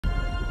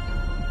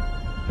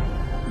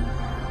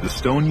The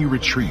stone you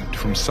retrieved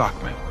from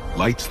Sakmet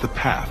lights the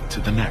path to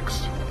the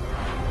next.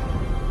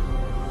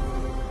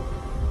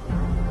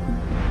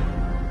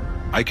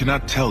 I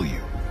cannot tell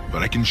you,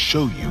 but I can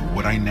show you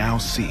what I now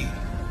see.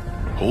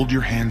 Hold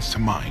your hands to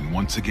mine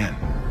once again.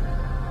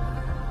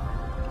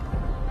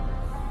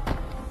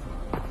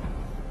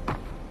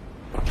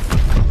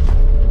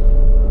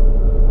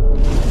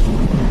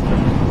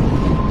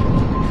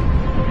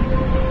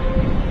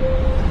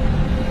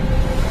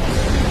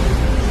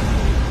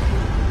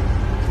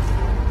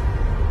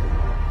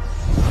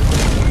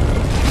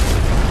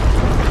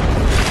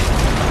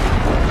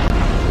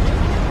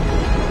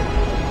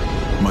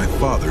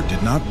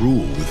 Did not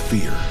rule with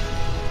fear,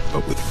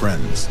 but with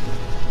friends.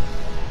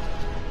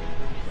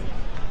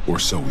 Or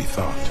so we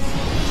thought.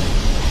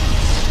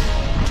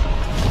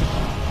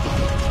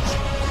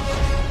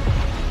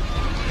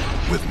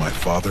 With my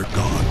father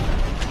gone,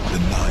 the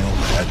Nile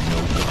had no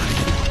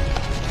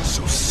guardian,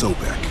 so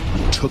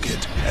Sobek took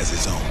it as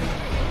his own.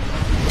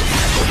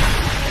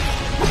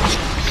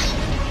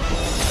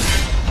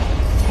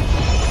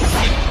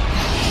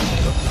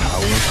 The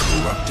power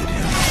corrupted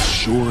him as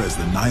sure as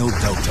the Nile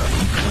Delta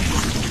he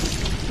claimed.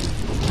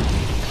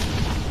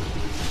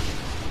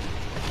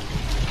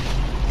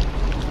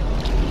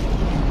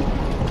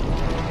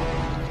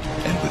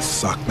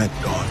 Sakmet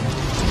gone,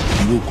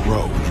 he will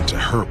grow into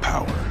her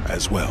power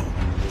as well.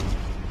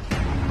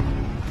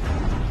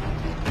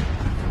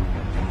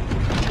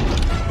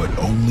 But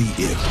only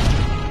if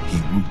he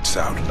roots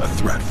out a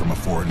threat from a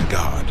foreign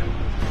god.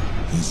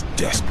 He's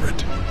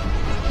desperate.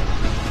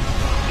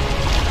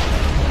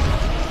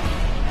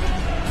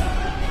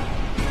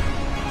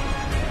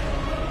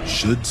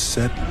 Should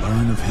Set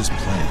learn of his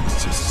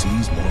plans to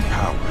seize more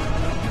power,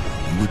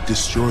 he would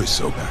destroy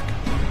Sobek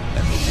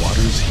and the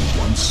waters he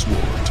once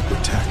swore to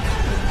protect.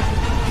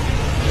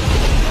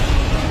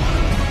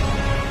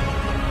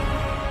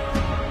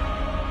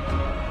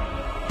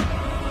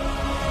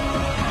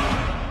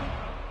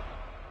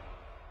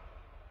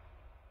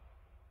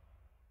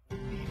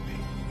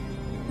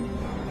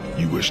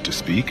 You wish to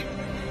speak?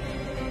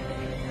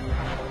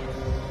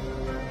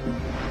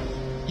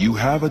 You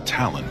have a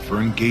talent for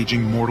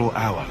engaging mortal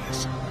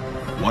allies.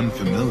 One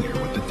familiar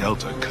with the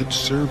Delta could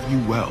serve you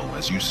well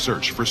as you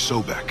search for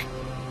Sobek.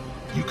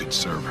 You could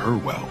serve her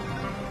well.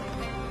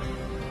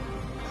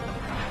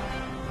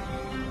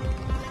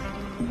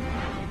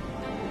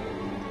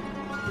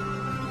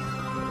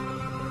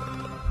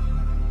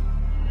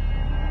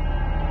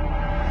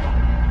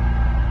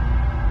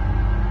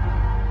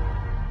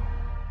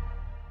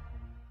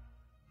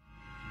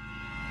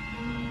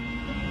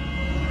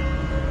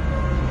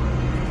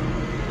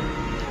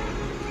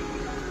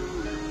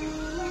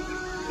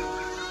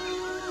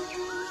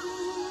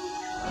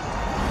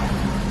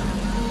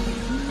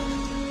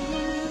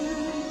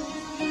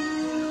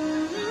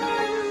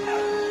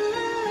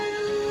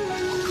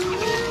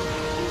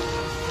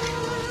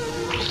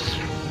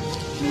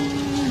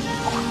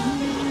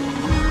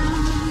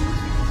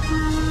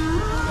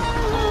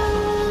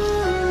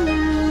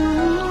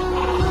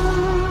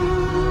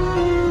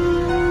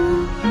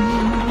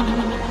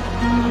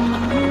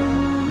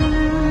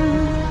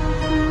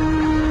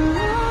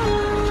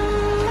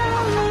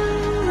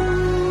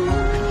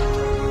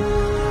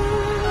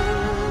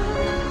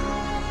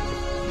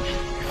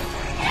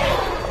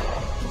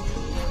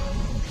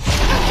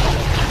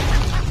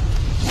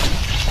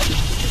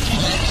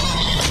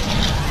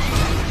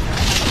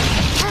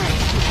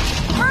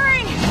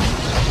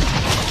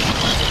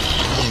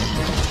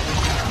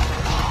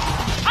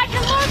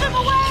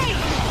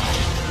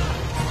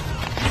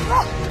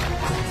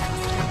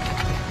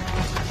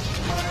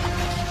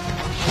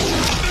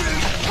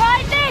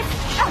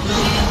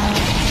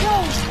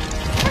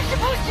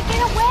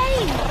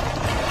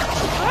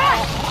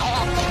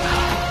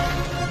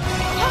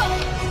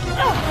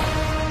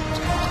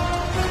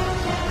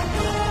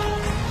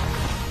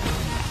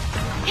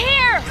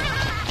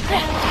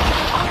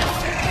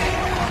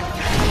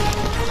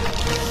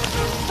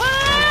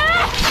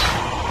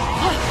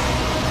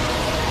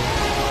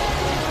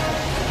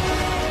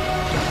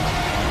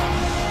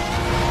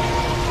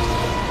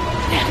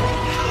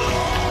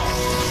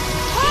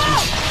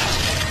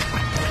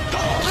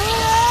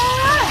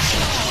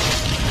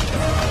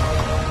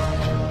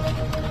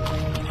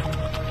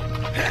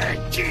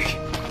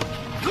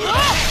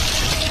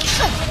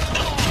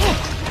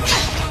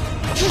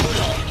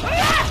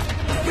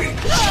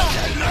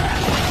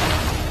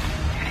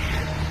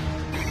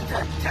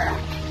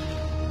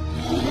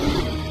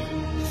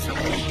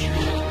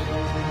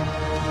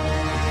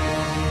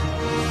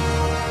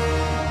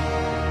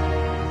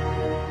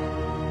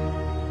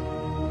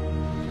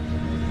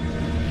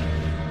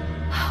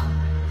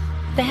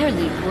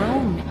 Barely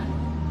grown.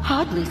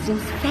 Hardly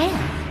seems fair.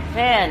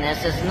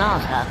 Fairness is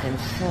not our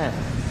concern.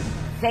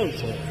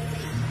 Fate is.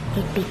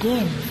 It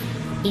begins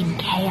in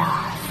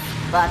chaos.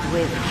 But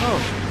with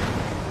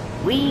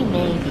hope, we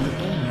may be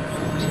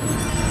able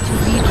to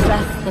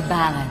redress the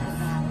balance.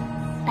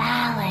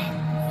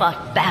 Balance.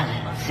 But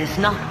balance is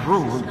not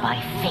ruled by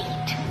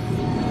fate.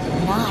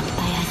 Not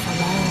by us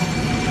alone.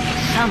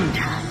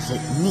 Sometimes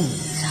because it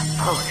needs a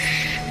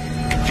push.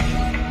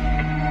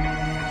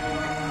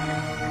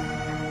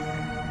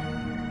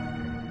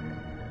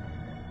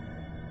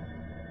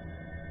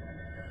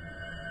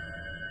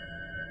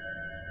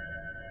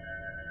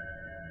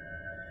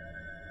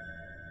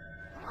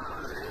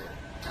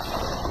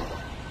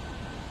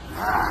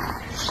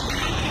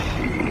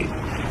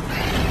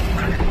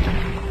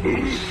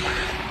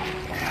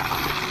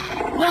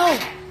 No!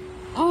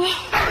 Oh.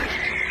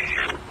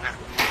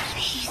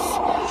 Please,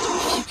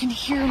 if you can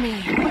hear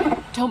me,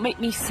 don't make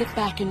me sit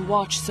back and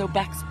watch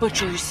Sobek's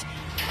butchers.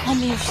 Tell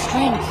me of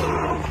strength.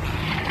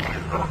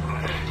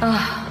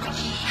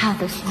 How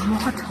this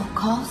mortal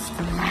calls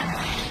for you.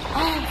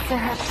 Answer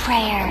her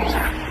prayers.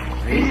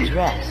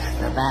 Redress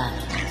the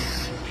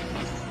balance.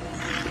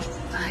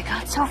 I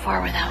got so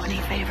far without any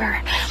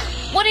favor.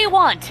 What do you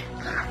want?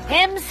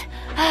 Hymns?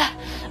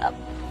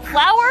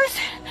 Flowers?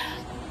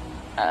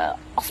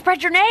 I'll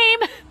spread your name.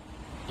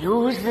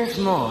 Use this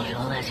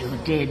mortal as you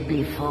did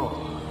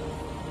before.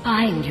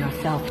 Bind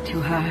yourself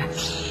to her.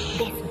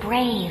 This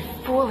brave,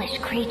 foolish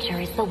creature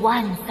is the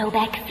one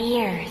Sobek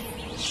fears.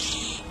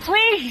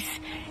 Please,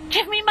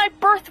 give me my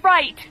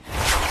birthright.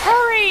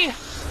 Hurry!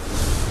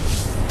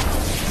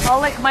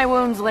 I'll lick my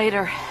wounds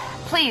later.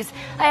 Please,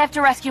 I have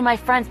to rescue my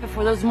friends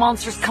before those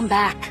monsters come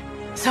back.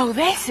 So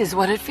this is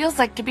what it feels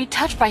like to be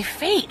touched by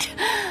fate.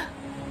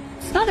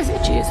 It's not as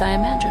itchy as I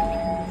imagined.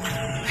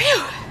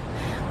 Phew!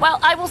 Well,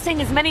 I will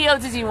sing as many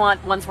odes as you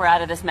want once we're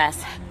out of this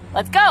mess.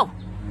 Let's go!